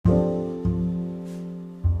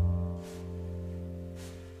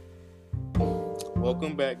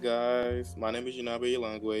Welcome back, guys. My name is Janabe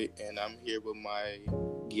Ilangwe, and I'm here with my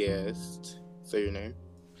guest. Say your name.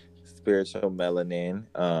 Spiritual Melanin.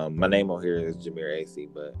 My name on here is Jameer AC,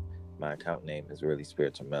 but my account name is really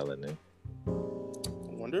Spiritual Melanin.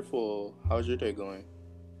 Wonderful. How's your day going?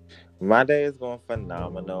 My day is going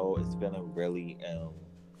phenomenal. It's feeling really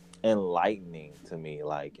enlightening to me,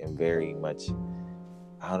 and very much,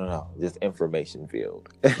 I don't know, just information filled.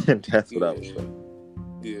 That's what I was Good.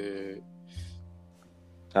 saying. Good.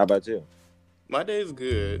 How about you? My day's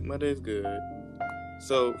good. My day's good.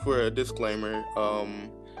 So, for a disclaimer,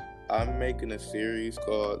 I'm making a series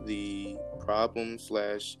called the Problems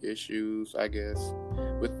slash Issues, I guess,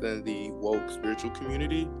 within the woke spiritual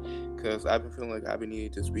community, because I've been feeling like I've been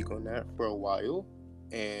needing to speak on that for a while.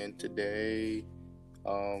 And today,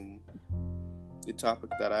 um, the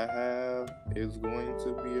topic that I have is going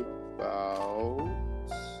to be about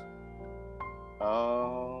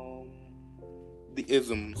um, the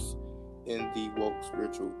isms in the woke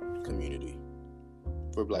spiritual community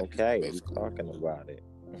for Black people, Okay, we basically. talking about it.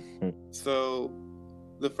 So,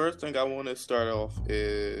 the first thing I want to start off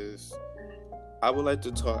is I would like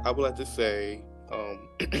to say,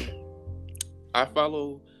 I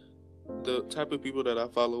follow the type of people that I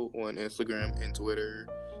follow on Instagram and Twitter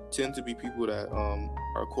tend to be people that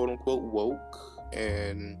are quote unquote woke,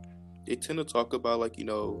 and they tend to talk about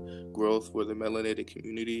growth for the melanated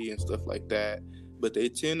community and stuff like that, but they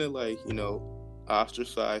tend to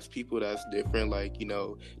ostracize people that's different,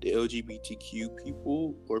 the LGBTQ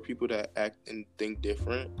people or people that act and think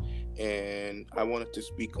different. And I wanted to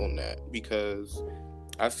speak on that because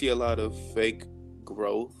I see a lot of fake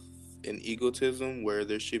growth and egotism where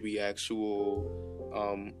there should be actual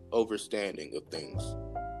overstanding of things.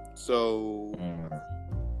 So Mm,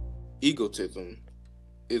 egotism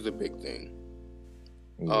is a big thing.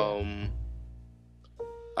 yeah. Um,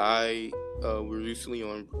 I was recently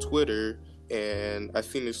on Twitter and I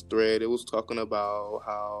seen this thread. It was talking about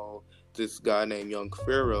how this guy named Young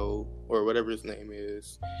Pharaoh or whatever his name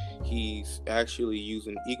is, he's actually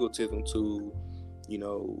using egotism to,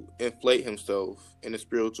 inflate himself in the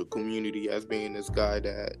spiritual community as being this guy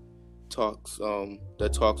that talks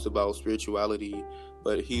about spirituality,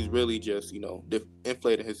 but he's really just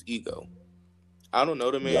inflating his ego. I don't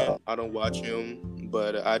know the Yeah. man. I don't watch him,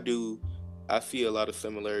 but I do. I see a lot of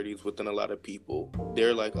similarities within a lot of people.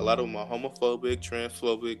 They're like a lot of them are homophobic,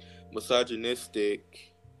 transphobic,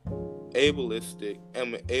 misogynistic, ableistic,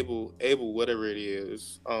 able, whatever it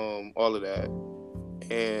is. All of that,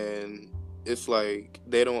 and it's like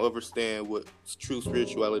they don't understand what true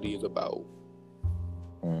spirituality is about.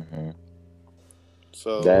 hmm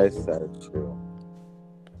That is So, so true.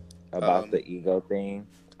 About um, the ego thing,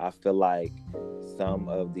 I feel like some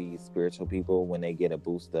of these spiritual people, when they get a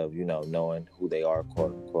boost of, knowing who they are,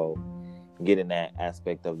 quote unquote, getting that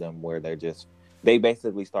aspect of them where they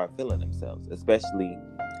basically start feeling themselves, especially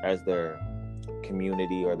as their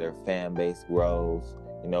community or their fan base grows,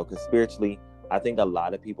 because spiritually, I think a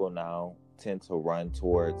lot of people now tend to run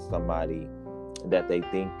towards somebody that they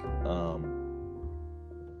think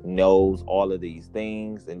knows all of these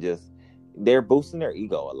things and just they're boosting their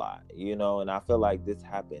ego a lot, and I feel like this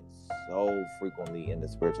happens so frequently in the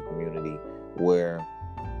spiritual community where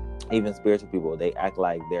even spiritual people, they act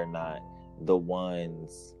like they're not the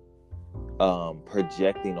ones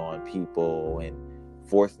projecting on people and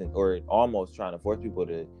forcing or almost trying to force people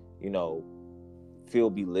to, you know, feel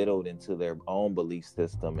belittled into their own belief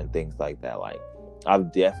system and things like that. Like,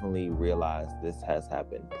 I've definitely realized this has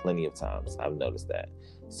happened plenty of times. I've noticed that.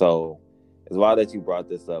 So it's wild that you brought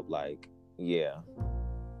this up. Like, yeah.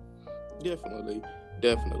 definitely,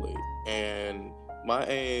 definitely. And my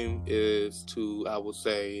aim is to, I would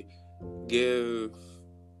say, give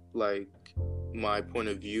like my point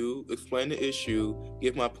of view, explain the issue,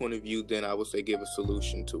 give my point of view, then I would say give a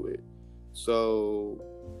solution to it. So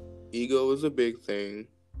ego is a big thing.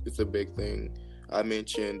 It's a big thing. I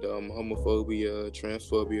mentioned homophobia,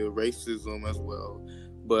 transphobia, racism as well,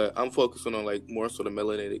 but I'm focusing on like more so the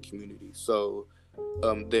melanated community. So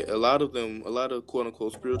a lot of quote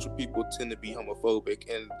unquote spiritual people tend to be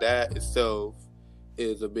homophobic, and that itself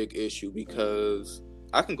is a big issue because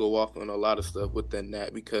I can go off on a lot of stuff within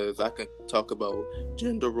that because I can talk about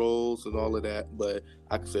gender roles and all of that, but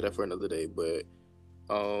I can say that for another day. But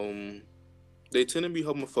um, they tend to be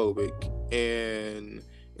homophobic, and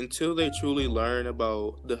until they truly learn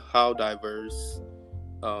about the how diverse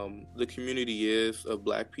the community is of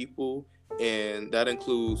Black people, and that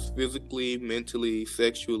includes physically, mentally,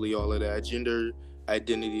 sexually, all of that, gender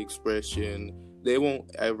identity expression. They won't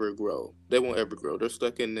ever grow. They won't ever grow. They're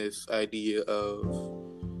stuck in this idea of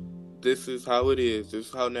this is how it is. This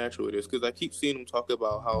is how natural it is. Because I keep seeing them talk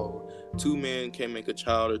about how 2 men can make a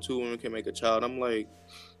child or 2 women can make a child. I'm like,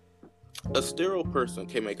 a sterile person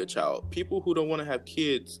can make a child. People who don't want to have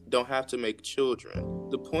kids don't have to make children.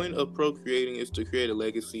 The point of procreating is to create a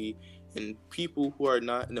legacy, and people who are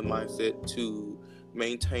not in the mindset to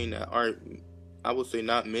maintain that aren't, I would say,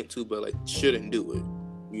 not meant to, but like shouldn't do it.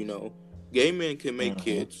 You know, gay men can make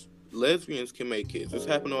kids, lesbians can make kids. This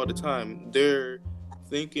happens all the time. They're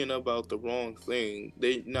thinking about the wrong thing.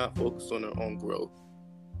 They're not focused on their own growth.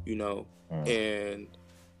 You know, and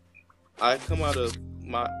I'm coming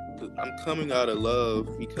out of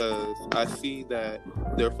love because I see that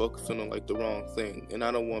they're focusing on like the wrong thing, and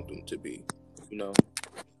I don't want them to be, you know.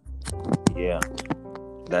 Yeah,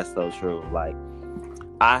 that's so true. Like,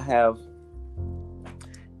 I have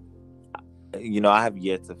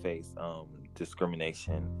yet to face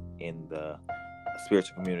discrimination in the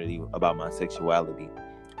spiritual community about my sexuality,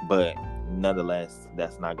 but nonetheless,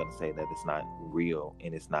 that's not going to say that it's not real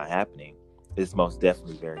and it's not happening. It's most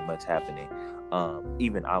definitely very much happening,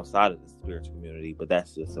 even outside of the spiritual community, but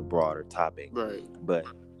that's just a broader topic. Right. But,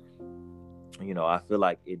 I feel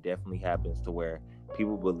like it definitely happens to where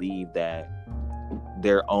people believe that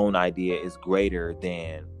their own idea is greater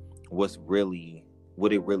than what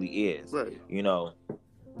it really is. Right.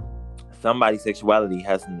 Somebody's sexuality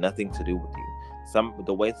has nothing to do with you.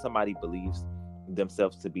 The way somebody believes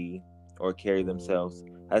themselves to be or carry themselves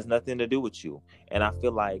has nothing to do with you. And I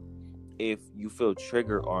feel like if you feel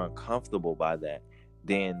triggered or uncomfortable by that,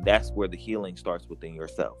 then that's where the healing starts within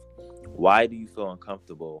yourself. Why do you feel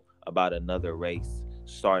uncomfortable about another race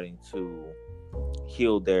starting to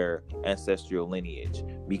heal their ancestral lineage?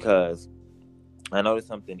 Because I noticed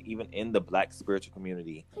something, even in the Black spiritual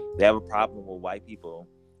community, they have a problem with white people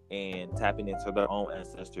and tapping into their own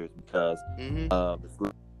ancestors because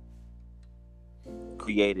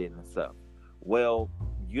created and stuff. Well,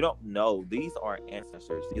 you don't know. These aren't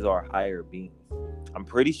ancestors. These are higher beings. I'm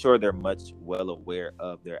pretty sure they're much well aware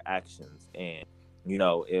of their actions. And,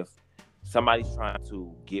 if somebody's trying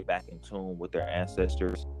to get back in tune with their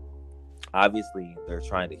ancestors, obviously they're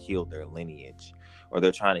trying to heal their lineage, or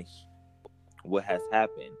they're trying to heal what has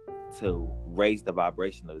happened to raise the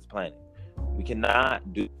vibration of this planet. We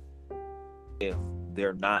cannot do if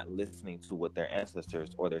they're not listening to what their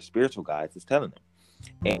ancestors or their spiritual guides is telling them.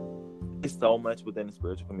 And there's so much within the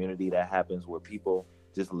spiritual community that happens where people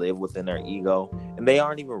just live within their ego and they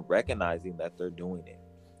aren't even recognizing that they're doing it.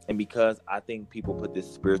 And because I think people put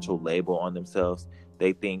this spiritual label on themselves,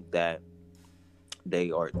 they think that they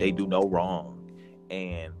do no wrong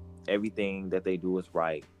and everything that they do is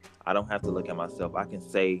right. I don't have to look at myself. I can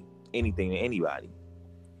say anything to anybody.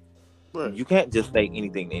 Right. You can't just say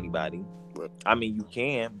anything to anybody. Right. I mean, you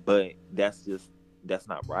can, but that's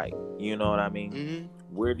not right. You know what I mean? Mm-hmm.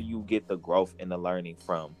 Where do you get the growth and the learning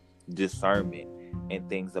from? Discernment and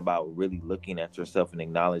things about really looking at yourself and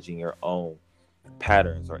acknowledging your own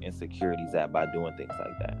patterns or insecurities by doing things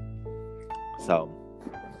like that. So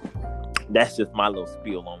that's just my little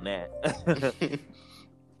spiel on that.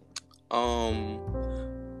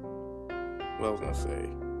 What I was gonna say.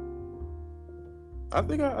 I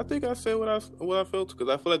think I said what I felt, because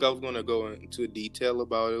I feel like I was gonna go into detail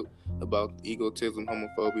about it, about egotism,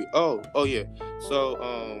 homophobia. Oh yeah. So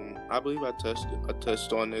I believe I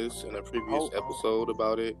touched on this in a previous episode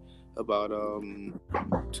about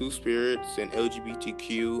two spirits and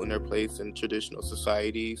LGBTQ and their place in traditional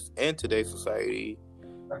societies and today's society.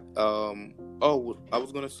 What I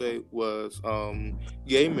was gonna say was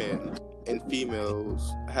gay men and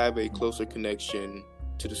females have a closer connection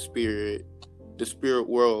to the spirit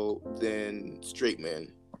world than straight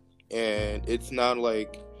men, and it's not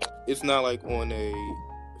like on a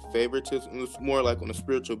favoritism. It's more like on a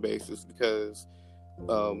spiritual basis, because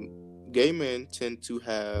gay men tend to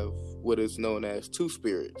have what is known as two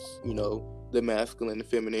spirits, the masculine and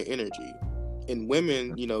feminine energy, and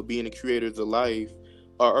women, being the creators of life,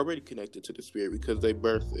 are already connected to the spirit because they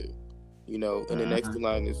birthed it, and the next in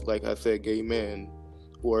line is, like I said, gay men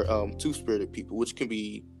or two-spirited people, which can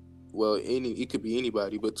be, it could be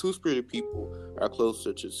anybody, but two-spirited people are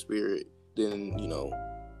closer to spirit than,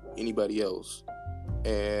 anybody else.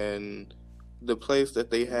 And the place that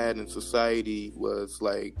they had in society was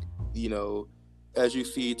like, as you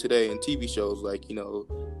see today in TV shows, like,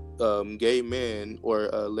 gay men or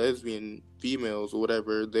lesbian females or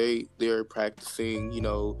whatever, they're practicing,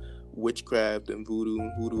 witchcraft and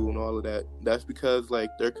voodoo and all of that. That's because, like,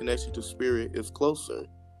 their connection to spirit is closer,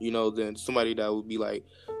 than somebody that would be like,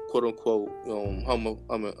 quote unquote,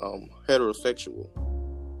 heterosexual.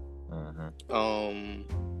 Uh-huh.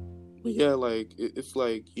 But yeah, like it's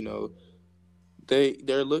like,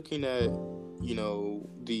 they're looking at,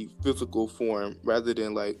 the physical form rather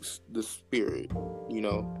than like the spirit,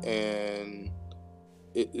 and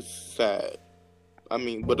it's sad. I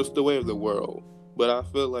mean, but it's the way of the world. But I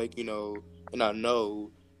feel like, and I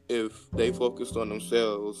know if they focused on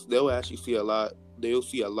themselves, they'll actually see a lot. They'll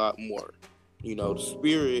see a lot more. The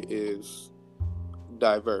spirit is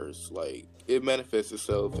diverse. Like, it manifests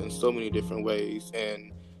itself in so many different ways,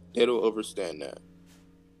 and they don't understand that.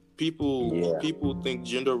 People Yeah. people think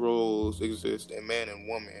gender roles exist in man and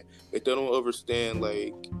woman, but they don't understand,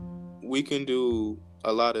 like, we can do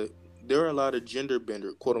a lot of there are a lot of gender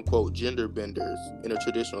bender, quote unquote gender benders in a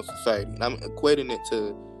traditional society. And I'm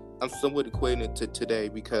somewhat equating it to today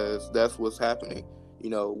because that's what's happening.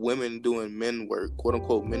 Women doing men work, quote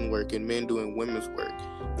unquote men work, and men doing women's work.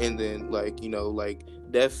 And then, like,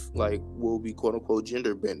 that's like will be quote unquote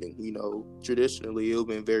gender bending. Traditionally it's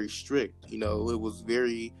been very strict. It was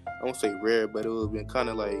very, I won't say rare, but it would have been kind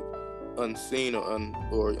of like unseen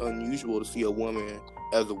or unusual to see a woman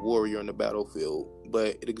as a warrior on the battlefield,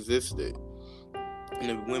 but it existed. And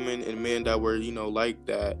the women and men that were, like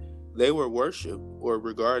that, they were worshipped or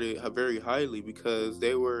regarded very highly because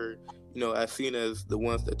they were, as seen as the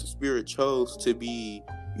ones that the spirit chose to be,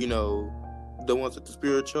 the ones that the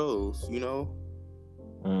spirit chose.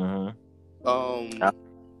 Mm-hmm.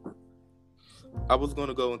 I was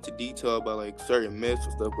gonna go into detail about like certain myths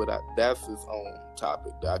and stuff, but that's its own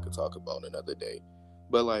topic that I could talk about another day.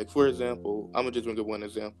 But like, for example, I'm gonna just bring up one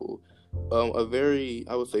example. A very,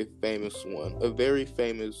 I would say, famous one, a very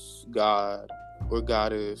famous god or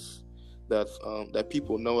goddess that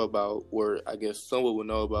people know about, or I guess someone would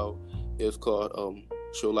know about, is called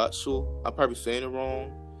Xolotl. I'm probably saying it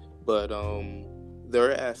wrong, but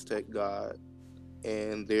they're an Aztec god,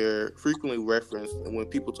 and they're frequently referenced. And when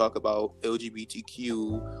people talk about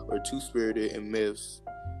LGBTQ or two-spirited in myths,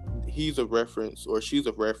 he's a reference or she's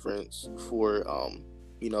a reference for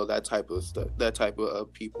that type of stuff, that type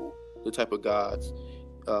of people, the type of gods.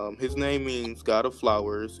 His name means God of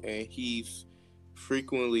Flowers, and he's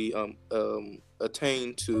frequently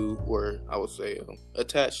attained to, or I would say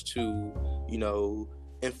attached to,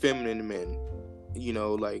 effeminate men,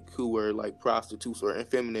 like who were like prostitutes or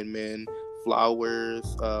effeminate men, flowers,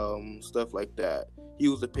 stuff like that. He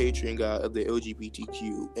was the patron god of the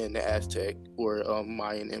LGBTQ in the Aztec or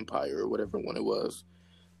Mayan Empire or whatever one it was.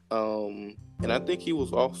 And I think he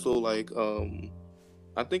was also like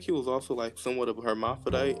somewhat of a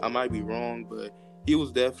hermaphrodite. I might be wrong, but he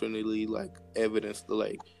was definitely like evidence to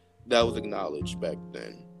like that was acknowledged back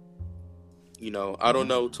then. I don't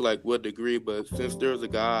know to like what degree, but since there's a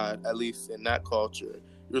God, at least in that culture,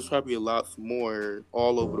 there's probably a lot more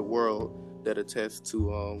all over the world that attest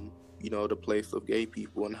to the place of gay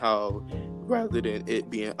people, and how rather than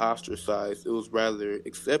it being ostracized, it was rather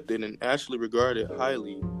accepted and actually regarded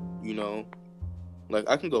highly. You know, like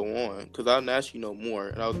I can go on because I actually know more,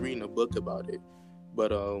 and I was reading a book about it.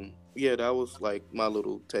 But yeah, that was like my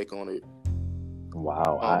little take on it.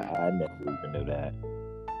 Wow, I never even knew that.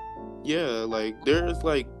 Yeah, like there's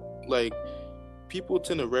like people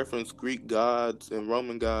tend to reference Greek gods and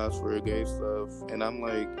Roman gods for gay stuff, and I'm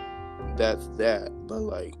like, that's that. But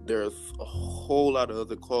like, there's a whole lot of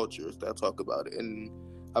other cultures that talk about it, and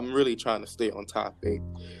I'm really trying to stay on topic.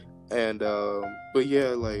 And but yeah,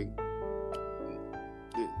 like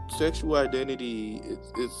sexual identity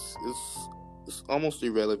is almost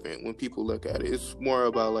irrelevant when people look at it. It's more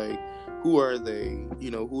about like who are they,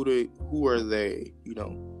 who are they,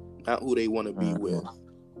 not who they want to be with.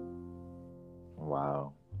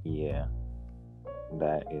 Wow. Yeah.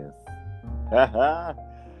 That is.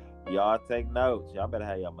 Y'all take notes. Y'all better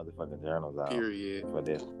have your motherfucking journals out. Period. For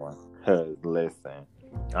this one. Cause listen,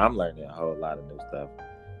 I'm learning a whole lot of new stuff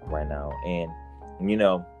right now. And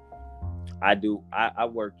I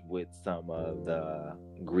worked with some of the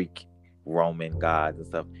Greek Roman gods and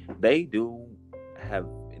stuff. They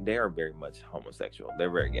are very much homosexual.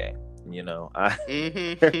 They're very gay.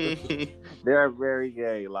 They're very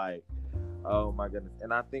gay. Like, oh my goodness.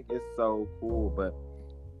 And I think it's so cool, but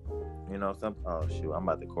oh shoot, I'm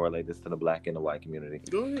about to correlate this to the black and the white community.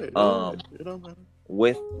 Go ahead. It don't matter.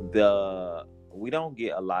 We don't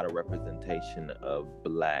get a lot of representation of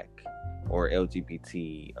black or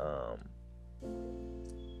LGBT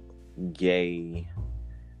gay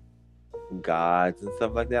gods and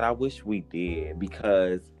stuff like that. I wish we did,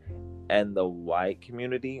 because in the white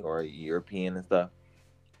community or European and stuff,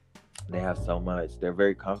 they have so much. They're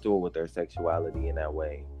very comfortable with their sexuality in that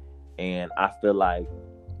way. And I feel like,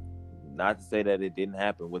 not to say that it didn't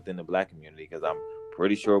happen within the black community, because I'm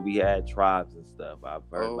pretty sure we had tribes and stuff. I've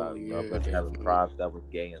heard Oh about, yeah, us having definitely, tribes that were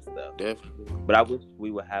gay and stuff. definitely. But I wish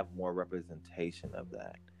we would have more representation of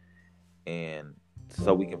that, and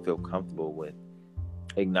so we can feel comfortable with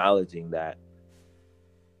acknowledging that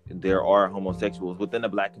there are homosexuals within the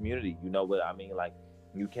Black community. You know what I mean? Like,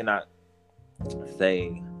 you cannot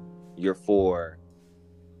say you're for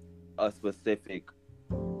a specific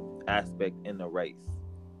aspect in the race.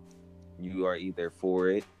 You are either for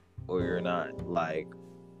it or you're not. Like,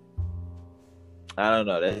 I don't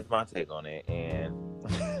know. That's my take on it.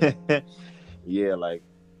 And yeah, like,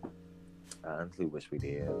 I honestly wish we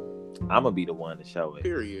did. I'm gonna be the one to show it.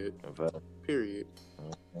 Period. But, Period.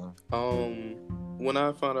 mm-hmm. When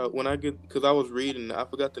I found out, because I was reading, I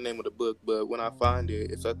forgot the name of the book, but when I find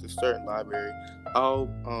it, it's at this certain library.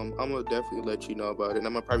 I'm gonna definitely let you know about it, and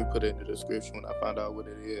I'm gonna probably put it in the description when I find out what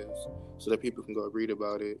it is, so that people can go read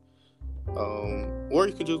about it. Or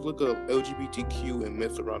you can just look up LGBTQ and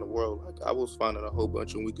myths around the world. Like, I was finding a whole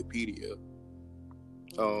bunch on Wikipedia.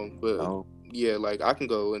 But yeah, like, I can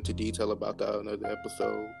go into detail about that in another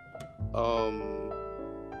episode.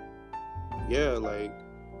 Yeah,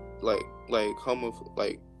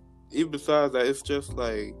 even besides that, it's just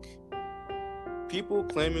like people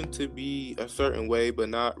claiming to be a certain way but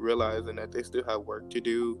not realizing that they still have work to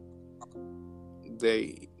do.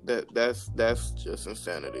 That's just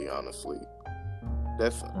insanity, honestly.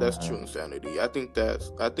 That's true insanity. I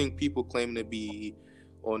think people claim to be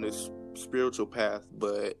on this spiritual path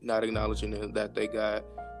but not acknowledging that they got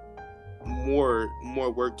more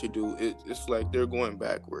work to do. It's like they're going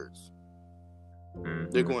backwards.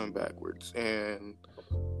 They're going backwards. And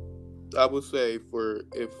I would say, for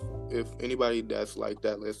if anybody that's like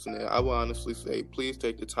that listening, I will honestly say, please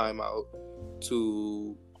take the time out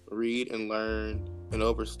to read and learn and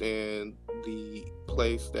understand the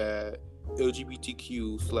place that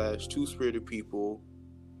LGBTQ / two-spirited people,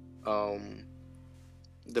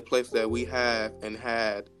 the place that we have and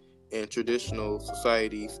had in traditional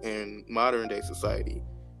societies and modern day society.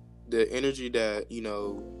 The energy that,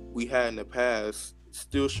 we had in the past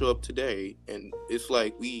still show up today, and it's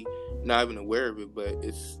like we not even aware of it, but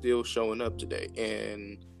it's still showing up today.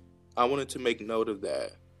 And I wanted to make note of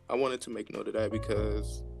that.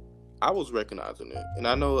 Because I was recognizing it, and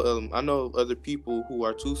I know other people who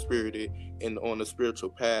are two-spirited and on a spiritual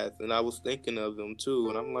path, and I was thinking of them too,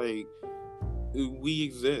 and I'm like, we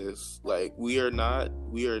exist. Like, we are not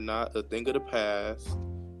a thing of the past,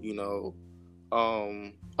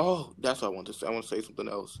 Oh, that's what I want to say. I want to say something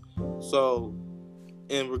else. So,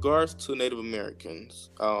 in regards to Native Americans,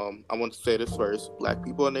 I want to say this first. Black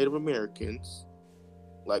people are Native Americans.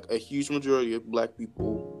 Like, a huge majority of Black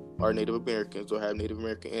people are Native Americans or have Native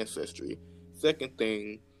American ancestry. Second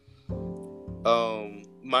thing,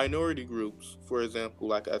 minority groups, for example,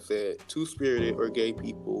 like I said, two-spirited or gay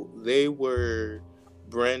people, they were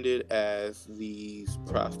branded as these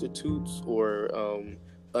prostitutes or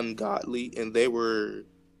ungodly, and they were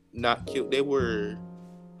not killed. They were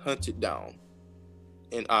hunted down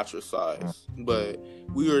and ostracized. But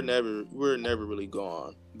we were never really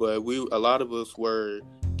gone. But a lot of us were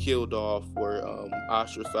killed off or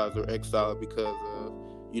ostracized or exiled because of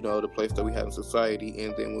the place that we had in society.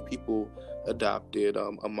 And then when people adopted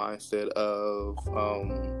a mindset of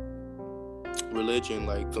religion,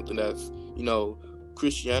 like something that's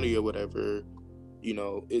Christianity or whatever,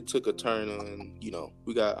 it took a turn and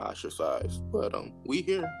we got ostracized. But we're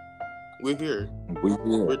here. We're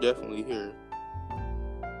definitely here.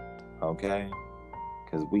 Okay,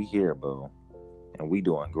 because we here, boo, and we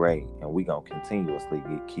doing great, and we gonna continuously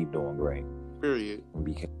keep doing great. Period.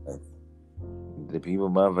 Because the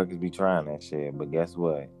people motherfuckers be trying that shit, but guess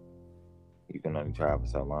what? You can only try for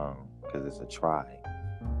so long because it's a try.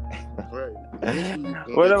 Right.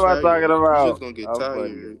 What am I talking about? You're just gonna get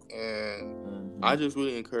tired, and I just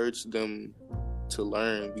really encourage them to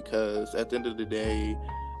learn, because at the end of the day,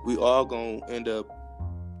 we all gonna end up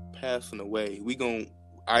passing away. We gonna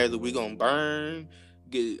burn,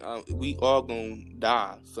 we all gonna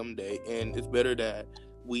die someday, and it's better that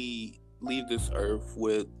we leave this earth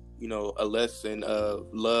with a lesson of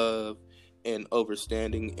love and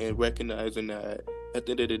understanding, and recognizing that at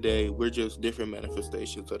the end of the day, we're just different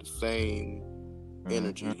manifestations of the same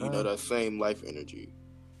energy, that same life energy.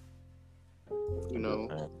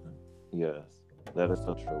 Yes, that is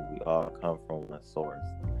so true. We all come from one source.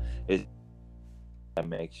 It that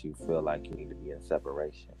makes you feel like you need to be in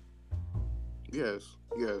separation. Yes.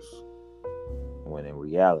 When in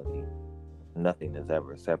reality, nothing is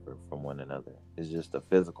ever separate from one another. It's just the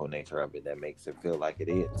physical nature of it that makes it feel like it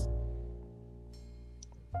is.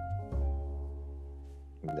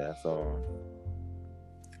 That's all.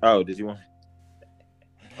 Oh, did you want?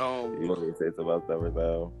 You want me to say something about Summer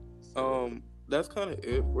Sound? That's kind of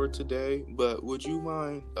it for today. But would you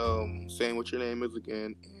mind saying what your name is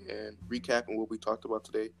again and recapping what we talked about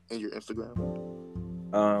today and your Instagram?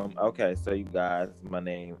 Okay, so you guys, my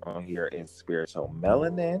name on here is Spiritual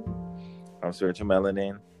Melanin. I'm Spiritual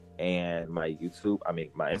Melanin, and my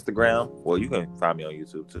Instagram. Well, you can find me on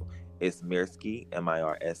YouTube too. It's Mirski,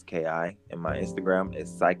 Mirski, and my Instagram is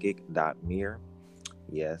psychic.mir.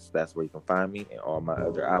 Yes, that's where you can find me and all my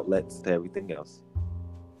other outlets to everything else.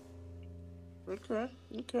 Okay.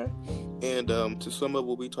 And to sum up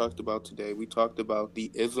what we talked about today, we talked about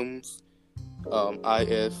the isms,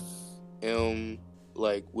 ISM,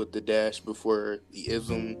 like with the dash before the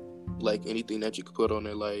ism, like anything that you could put on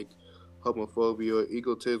it, like homophobia,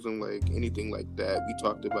 egotism, like anything like that. We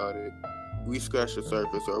talked about it. We scratched the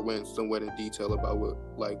surface or went somewhat in detail about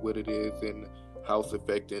what it is and how it's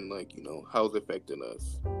affecting, how it's affecting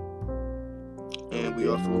us. And we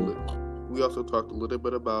also talked a little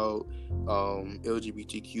bit about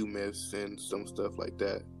LGBTQ myths and some stuff like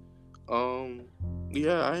that.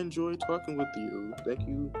 Yeah, I enjoyed talking with you. Thank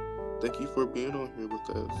you for being on here with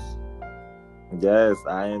us. Yes,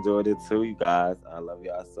 I enjoyed it too, you guys. I love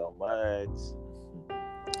y'all so much.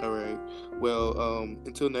 All right. Well,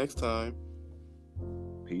 until next time.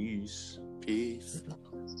 Peace.